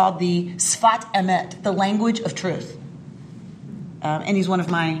 is called the Sfat Emet, the language of truth. And he's one of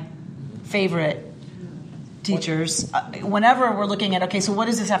my favorite teachers. Whenever we're looking at, okay, so what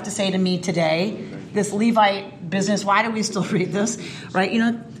does this have to say to me today? This Levite business, why do we still read this? Right?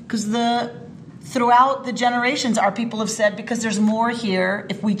 Because throughout the generations, our people have said, because there's more here,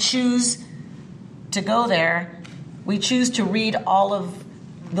 if we choose to go there, we choose to read all of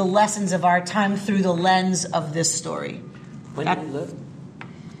the lessons of our time through the lens of this story. When did he live?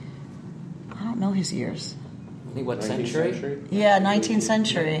 I don't know his years. What century? Yeah, 19th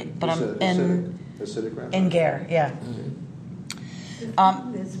century. But I'm in Ger, yeah.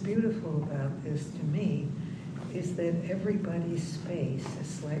 That's beautiful about this to me is that everybody's space is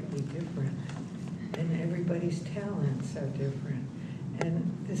slightly different and everybody's talents are different.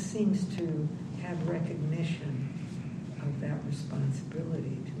 And this seems to have recognition of that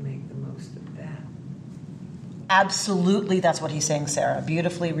responsibility to make the most of that. Absolutely, that's what he's saying, Sarah.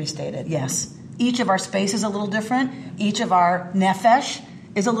 Beautifully restated, yes. Each of our space is a little different. Each of our nefesh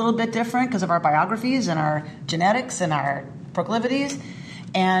is a little bit different because of our biographies and our genetics and our proclivities.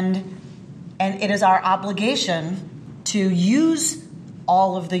 And it is our obligation to use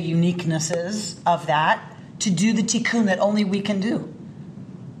all of the uniquenesses of that to do the tikkun that only we can do.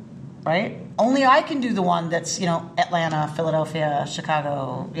 Right? Only I can do the one that's, Atlanta, Philadelphia,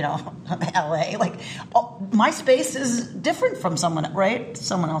 Chicago, LA. My space is different from someone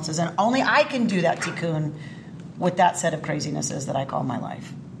else's. And only I can do that tikkun with that set of crazinesses that I call my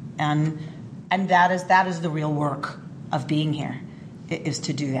life. And that is the real work of being here, is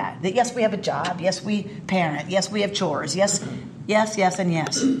to do that. That yes, we have a job. Yes, we parent. Yes, we have chores. Yes, and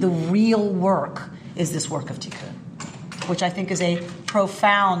yes. The real work is this work of tikkun, which I think is a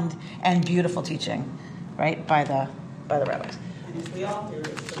profound and beautiful teaching, right, by the rabbis. And if we all do it,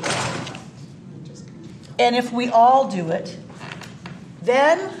 it's the right. And if we all do it,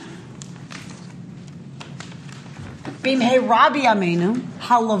 then Bimhei Rabbi Amenu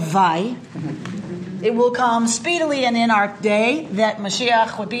Halavai, it will come speedily and in our day that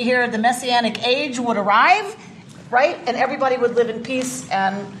Mashiach would be here, the Messianic age would arrive, right? And everybody would live in peace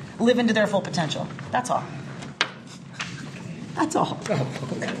and live into their full potential. That's all. That's all.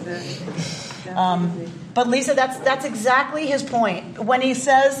 But Lisa, that's exactly his point. When he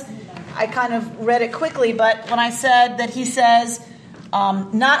says, I kind of read it quickly, but when I said that he says,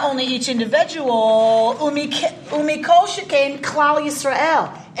 not only each individual, umikol shekain klal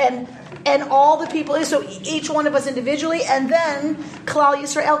Yisrael, and all the people, so each one of us individually, and then klal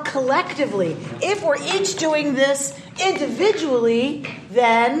Yisrael collectively. If we're each doing this individually,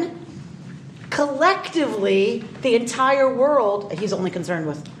 then collectively, the entire world, he's only concerned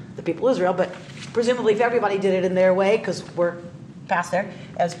with the people of Israel, but presumably if everybody did it in their way, because we're past there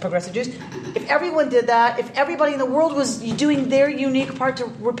as progressive Jews, if everyone did that, if everybody in the world was doing their unique part to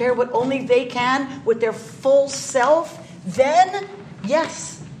repair what only they can with their full self, then,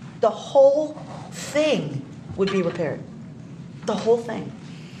 yes, the whole thing would be repaired. The whole thing.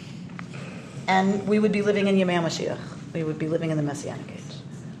 And we would be living in Yemei HaMashiach. We would be living in the Messianic age.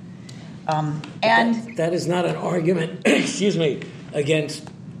 And that is not an argument, excuse me, against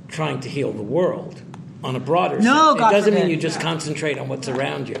trying to heal the world on a broader sense. No, God it doesn't forbid. mean you just concentrate on what's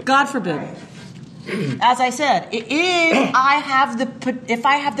around you. God forbid. As I said, if I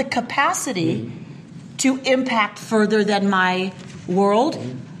have the capacity to impact further than my world,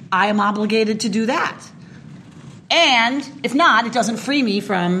 I am obligated to do that. And if not, it doesn't free me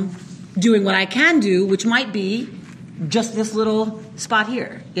from doing what I can do, which might be just this little spot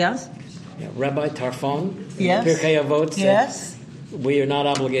here. Yes? Yeah, Rabbi Tarfon, Yes. Pirkei Avot said, Yes. we are not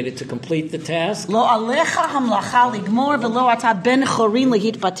obligated to complete the task. Lo alecha hamlacha ligmor v'lo ata ben chorin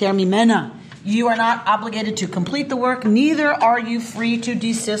lehitpater mimena. You are not obligated to complete the work, neither are you free to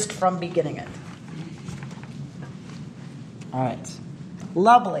desist from beginning it. All right.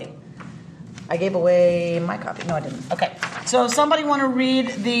 Lovely. I gave away my copy. No, I didn't. Okay. So somebody want to read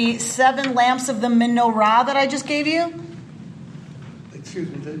the 7 lamps of the menorah that I just gave you? Excuse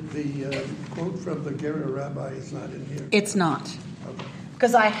me, the quote from the Gera Rabbi is not in here. It's not. Okay.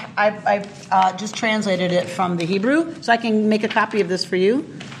 Because I just translated it from the Hebrew, so I can make a copy of this for you.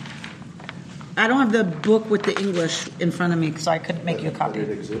 I don't have the book with the English in front of me, so I couldn't make you a copy. But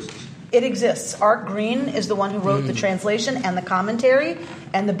it exists. It exists. Art Green is the one who wrote the translation and the commentary,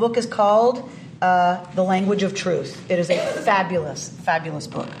 and the book is called The Language of Truth. It is a fabulous, fabulous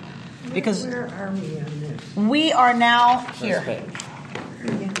book. Because Where are we on this? we are now here. First page.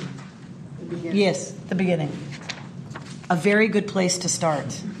 Yes, the beginning. A very good place to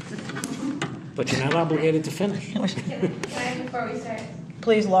start. But you're not obligated to finish. Can I, before we start,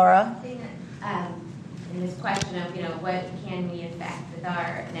 Please, Laura. in this question of, what can we affect with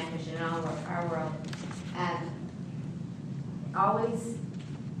our nefesh and our world, always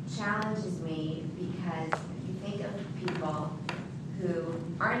challenges me because if you think of people who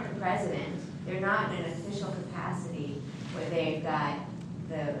aren't the president, they're not in an official capacity where they've got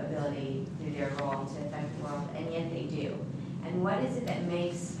the ability through their role to affect the world, and yet they do. And what is it that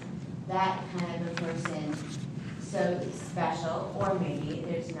makes that kind of a person so special, or maybe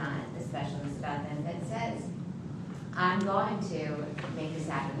there's not a specialness about them that says, I'm going to make this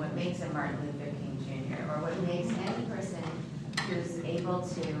happen? What makes a Martin Luther King Jr., or what makes any person who's able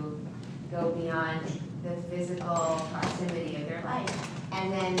to go beyond the physical proximity of their life?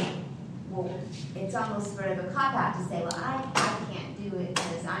 And then, well, it's almost sort of a cop-out to say, well, I can't do it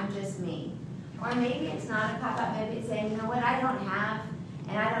because I'm just me. Or maybe it's not a cop-out, maybe it's saying, you know what, I don't have,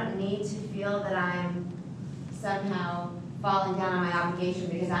 and I don't need to feel that I'm somehow falling down on my obligation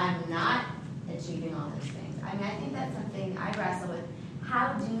because I'm not achieving all those things. I mean, I think that's something I wrestle with.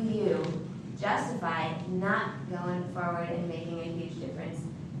 How do you justify not going forward and making a huge difference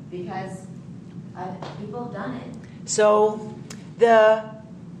because people have done it? So the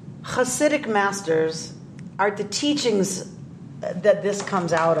Hasidic masters are the teachings that this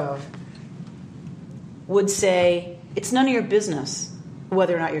comes out of would say, it's none of your business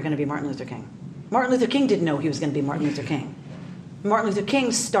whether or not you're going to be Martin Luther King. Martin Luther King didn't know he was going to be Martin Luther King. Martin Luther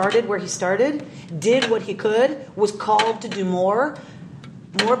King started where he started, did what he could, was called to do more.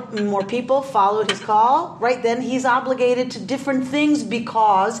 More people followed his call. Right then, he's obligated to different things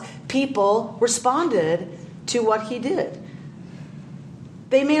because people responded to what he did.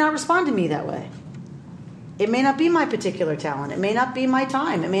 They may not respond to me that way. It may not be my particular talent. It may not be my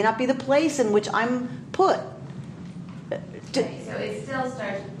time. It may not be the place in which I'm put. So it still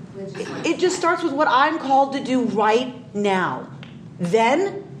starts It just starts with what I'm called to do right now.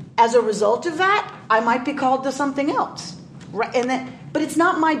 Then, as a result of that, I might be called to something else. Right? But it's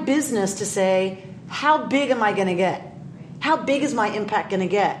not my business to say, how big am I going to get? How big is my impact going to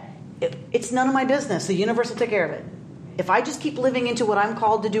get? It's none of my business. The universe will take care of it. If I just keep living into what I'm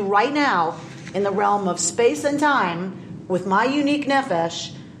called to do right now in the realm of space and time with my unique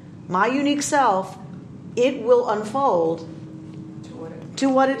nefesh, my unique self, it will unfold to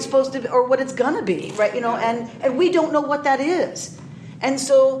what it's supposed to be or what it's going to be, right? And we don't know what that is. And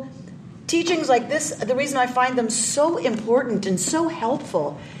so teachings like this, the reason I find them so important and so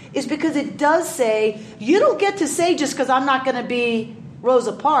helpful is because it does say, you don't get to say just because I'm not going to be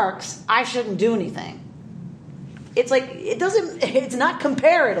Rosa Parks, I shouldn't do anything. It's like, it's not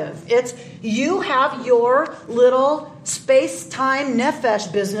comparative. It's you have your little space-time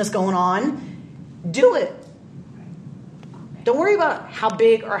nefesh business going on. Do it. Don't worry about how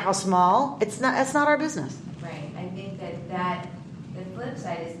big or how small. That's not our business. Right. I think that the flip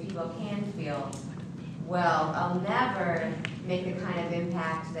side is people can feel, well, I'll never make the kind of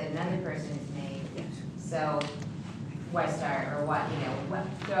impact that another person has made. So why start or what,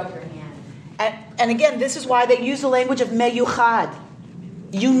 throw up your hand. And again, this is why they use the language of meyuchad,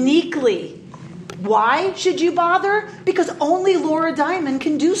 uniquely. Why should you bother? Because only Laura Diamond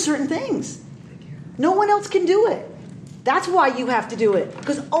can do certain things. No one else can do it. That's why you have to do it.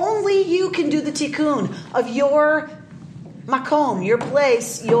 Because only you can do the tikkun of your makom, your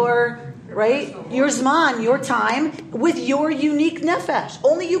place, your zman, your time, with your unique nefesh.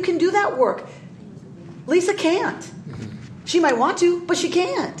 Only you can do that work. Lisa can't. She might want to, but she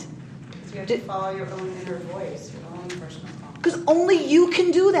can't. You have to follow your own inner voice, your own personal thought. Because only you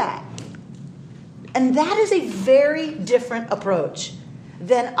can do that. And that is a very different approach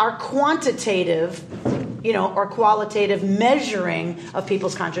than our quantitative, or qualitative measuring of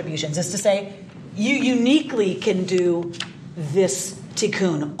people's contributions. Is to say, you uniquely can do this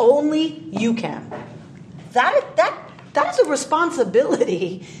tikkun. Only you can. That is a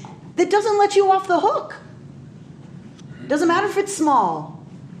responsibility that doesn't let you off the hook. Doesn't matter if it's small.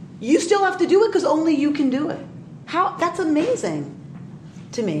 You still have to do it because only you can do it. That's amazing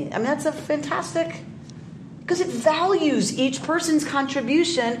to me. I mean, that's a fantastic, because it values each person's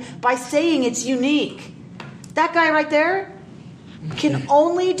contribution by saying it's unique. That guy right there can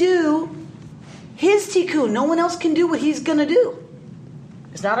only do his tikkun. No one else can do what he's going to do.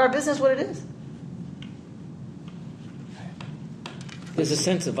 It's not our business what it is. There's a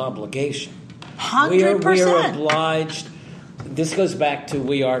sense of obligation. 100%. We are obliged. This goes back to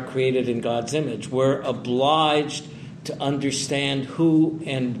we are created in God's image. We're obliged to understand who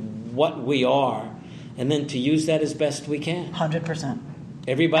and what we are, and then to use that as best we can. 100%.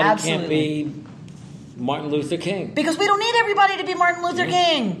 Everybody Absolutely. can't be Martin Luther King. Because we don't need everybody to be Martin Luther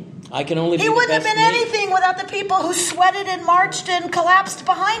King. I can only be He the wouldn't have best been me. anything without the people who sweated and marched and collapsed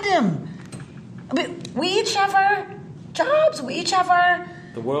behind him. I mean, we each have our jobs. We each have our...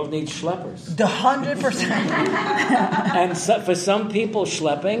 The world needs schleppers. The 100%. And for some people,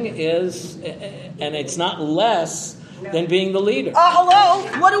 schlepping is, and it's not less than being the leader. Hello?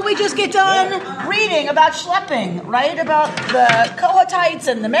 What did we just get done reading about schlepping, right? About the Kohatites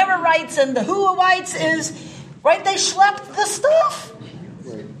and the Merarites and the Huawites is, right? They schlepped the stuff.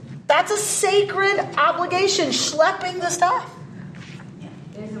 Right. That's a sacred obligation, schlepping the stuff.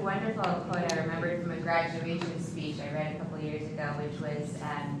 There's a wonderful quote I remembered from a graduation speech I read a couple of years ago, which was,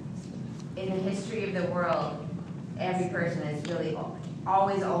 in the history of the world, every person has really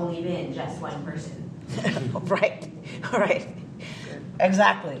always only been just one person. Right.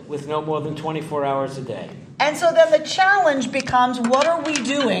 Exactly. With no more than 24 hours a day. And so then the challenge becomes, what are we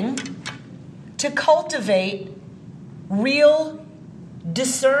doing to cultivate real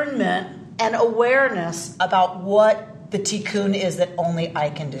discernment and awareness about what the tikkun is that only I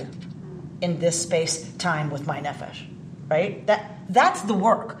can do in this space time with my nefesh, right? That's the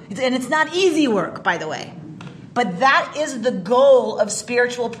work. And it's not easy work, by the way. But that is the goal of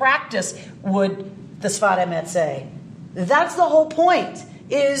spiritual practice, would the Sfat Emet say. That's the whole point,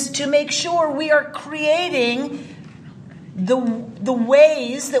 is to make sure we are creating the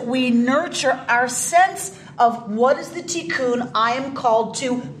ways that we nurture our sense of what is the tikkun I am called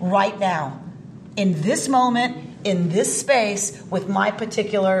to right now, in this moment, in this space, with my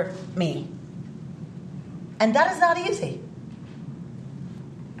particular me. And that is not easy.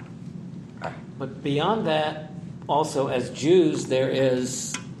 But beyond that, also as Jews, there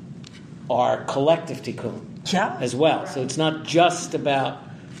is our collective tikkun as well. So it's not just about,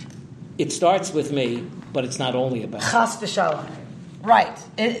 it starts with me, but it's not only about Chas v'shalom. Right.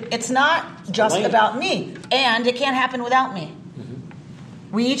 It's not just about me, and it can't happen without me. Mm-hmm.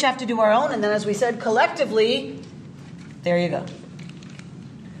 We each have to do our own, and then as we said, collectively, there you go.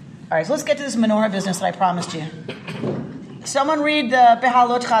 All right, so let's get to this menorah business that I promised you. Someone read the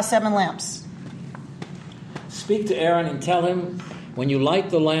Behalotcha 7 lamps. Speak to Aaron and tell him, when you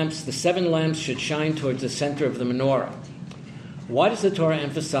light the lamps, the 7 lamps should shine towards the center of the menorah. Why does the Torah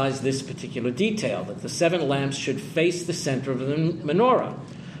emphasize this particular detail, that the 7 lamps should face the center of the menorah?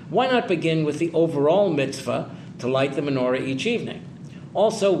 Why not begin with the overall mitzvah to light the menorah each evening?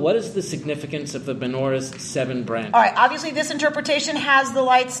 Also, what is the significance of the menorah's 7 branches? All right, obviously this interpretation has the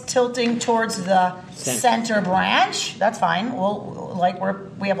lights tilting towards the center branch. That's fine.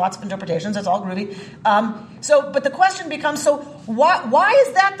 We have lots of interpretations. That's all groovy. But the question becomes, so why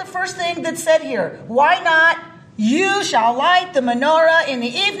is that the first thing that's said here? Why not, you shall light the menorah in the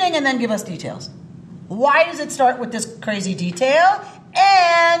evening, and then give us details? Why does it start with this crazy detail?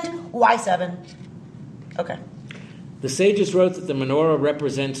 And why 7? Okay. The sages wrote that the menorah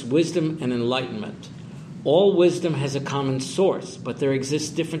represents wisdom and enlightenment. All wisdom has a common source, but there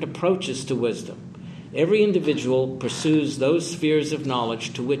exist different approaches to wisdom. Every individual pursues those spheres of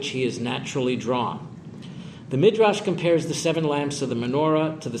knowledge to which he is naturally drawn. The Midrash compares the 7 lamps of the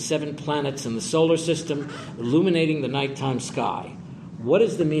menorah to the 7 planets in the solar system, illuminating the nighttime sky. What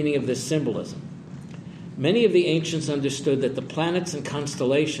is the meaning of this symbolism? Many of the ancients understood that the planets and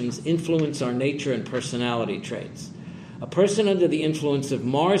constellations influence our nature and personality traits. A person under the influence of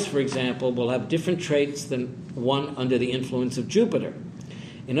Mars, for example, will have different traits than one under the influence of Jupiter.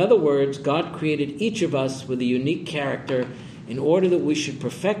 In other words, God created each of us with a unique character in order that we should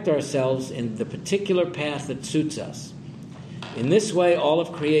perfect ourselves in the particular path that suits us. In this way, all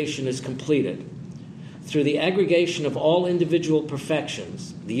of creation is completed. Through the aggregation of all individual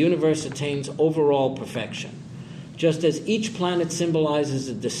perfections, the universe attains overall perfection. Just as each planet symbolizes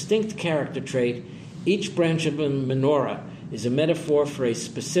a distinct character trait, each branch of a menorah is a metaphor for a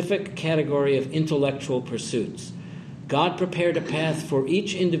specific category of intellectual pursuits. God prepared a path for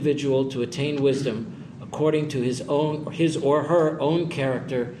each individual to attain wisdom according to his or her own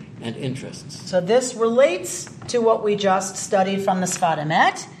character and interests. So this relates to what we just studied from the Sfat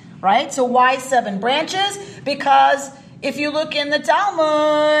Emet, right? So why 7 branches? Because if you look in the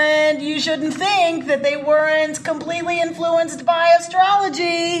Talmud, you shouldn't think that they weren't completely influenced by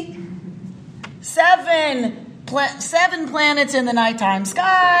astrology. 7 planets in the nighttime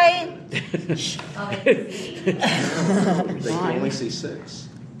sky. They can only see 6.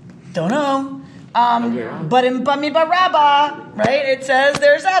 Don't know. But in Bamidbar Rabbah, right, it says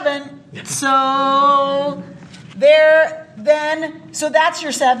there's 7. So so that's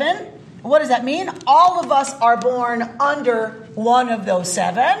your 7. What does that mean? All of us are born under one of those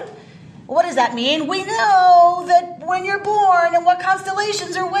 7. What does that mean? We know that when you're born and what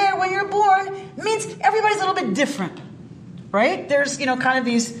constellations are where when you're born means everybody's a little bit different, right? There's, kind of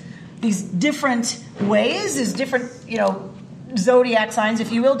these different ways, there's different, zodiac signs,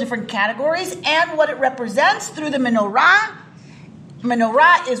 if you will, different categories, and what it represents through the menorah.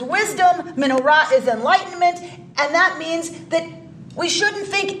 Menorah is wisdom, menorah is enlightenment, and that means that we shouldn't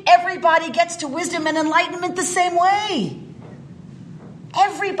think everybody gets to wisdom and enlightenment the same way.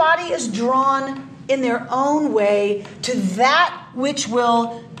 Everybody is drawn in their own way to that which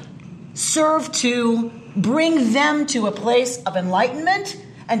will serve to bring them to a place of enlightenment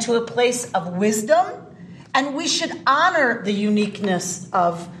and to a place of wisdom. And we should honor the uniqueness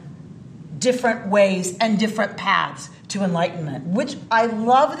of different ways and different paths to enlightenment, which I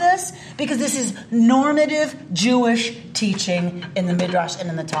love this because this is normative Jewish teaching in the Midrash and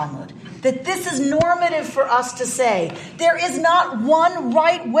in the Talmud. That this is normative for us to say, there is not one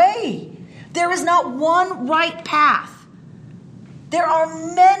right way. There is not one right path. There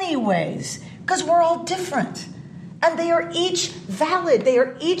are many ways because we're all different. And they are each valid. They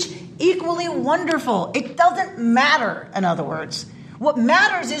are each equally wonderful. It doesn't matter, in other words. What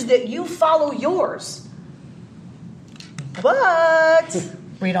matters is that you follow yours. But,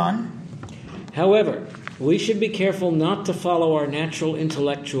 read on. However, we should be careful not to follow our natural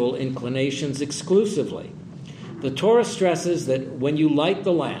intellectual inclinations exclusively. The Torah stresses that when you light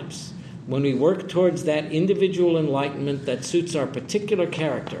the lamps, when we work towards that individual enlightenment that suits our particular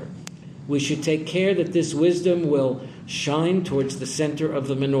character, we should take care that this wisdom will shine towards the center of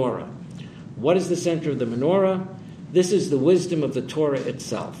the menorah. What is the center of the menorah? This is the wisdom of the Torah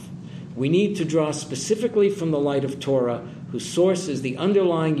itself. We need to draw specifically from the light of Torah, whose source is the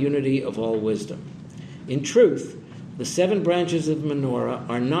underlying unity of all wisdom. In truth, the 7 branches of the menorah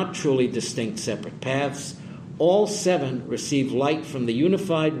are not truly distinct separate paths. All 7 receive light from the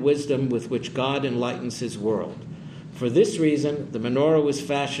unified wisdom with which God enlightens his world. For this reason, the menorah was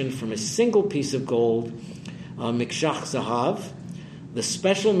fashioned from a single piece of gold, mikshach zahav. The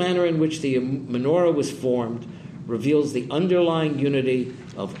special manner in which the menorah was formed reveals the underlying unity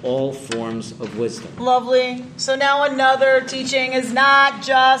of all forms of wisdom. Lovely. So now another teaching is not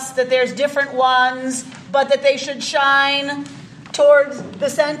just that there's different ones, but that they should shine towards the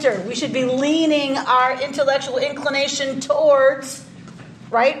center. We should be leaning our intellectual inclination towards,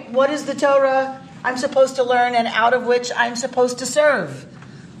 right? What is the Torah I'm supposed to learn and out of which I'm supposed to serve?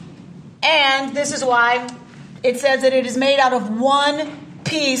 And this is why it says that it is made out of one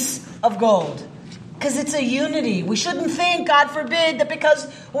piece of gold. Because it's a unity. We shouldn't think, God forbid, that because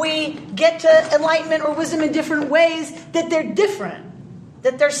we get to enlightenment or wisdom in different ways, that they're different,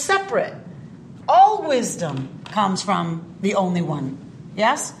 that they're separate. All wisdom comes from the only one.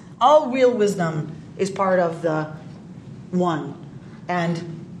 Yes? All real wisdom is part of the one.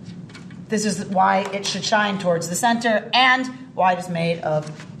 And this is why it should shine towards the center and why it is made of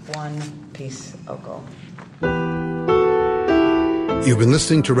one piece of gold. You've been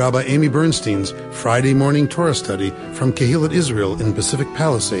listening to Rabbi Amy Bernstein's Friday Morning Torah Study from Kehillat Israel in Pacific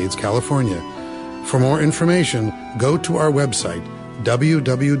Palisades, California. For more information, go to our website,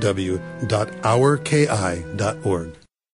 www.ourki.org.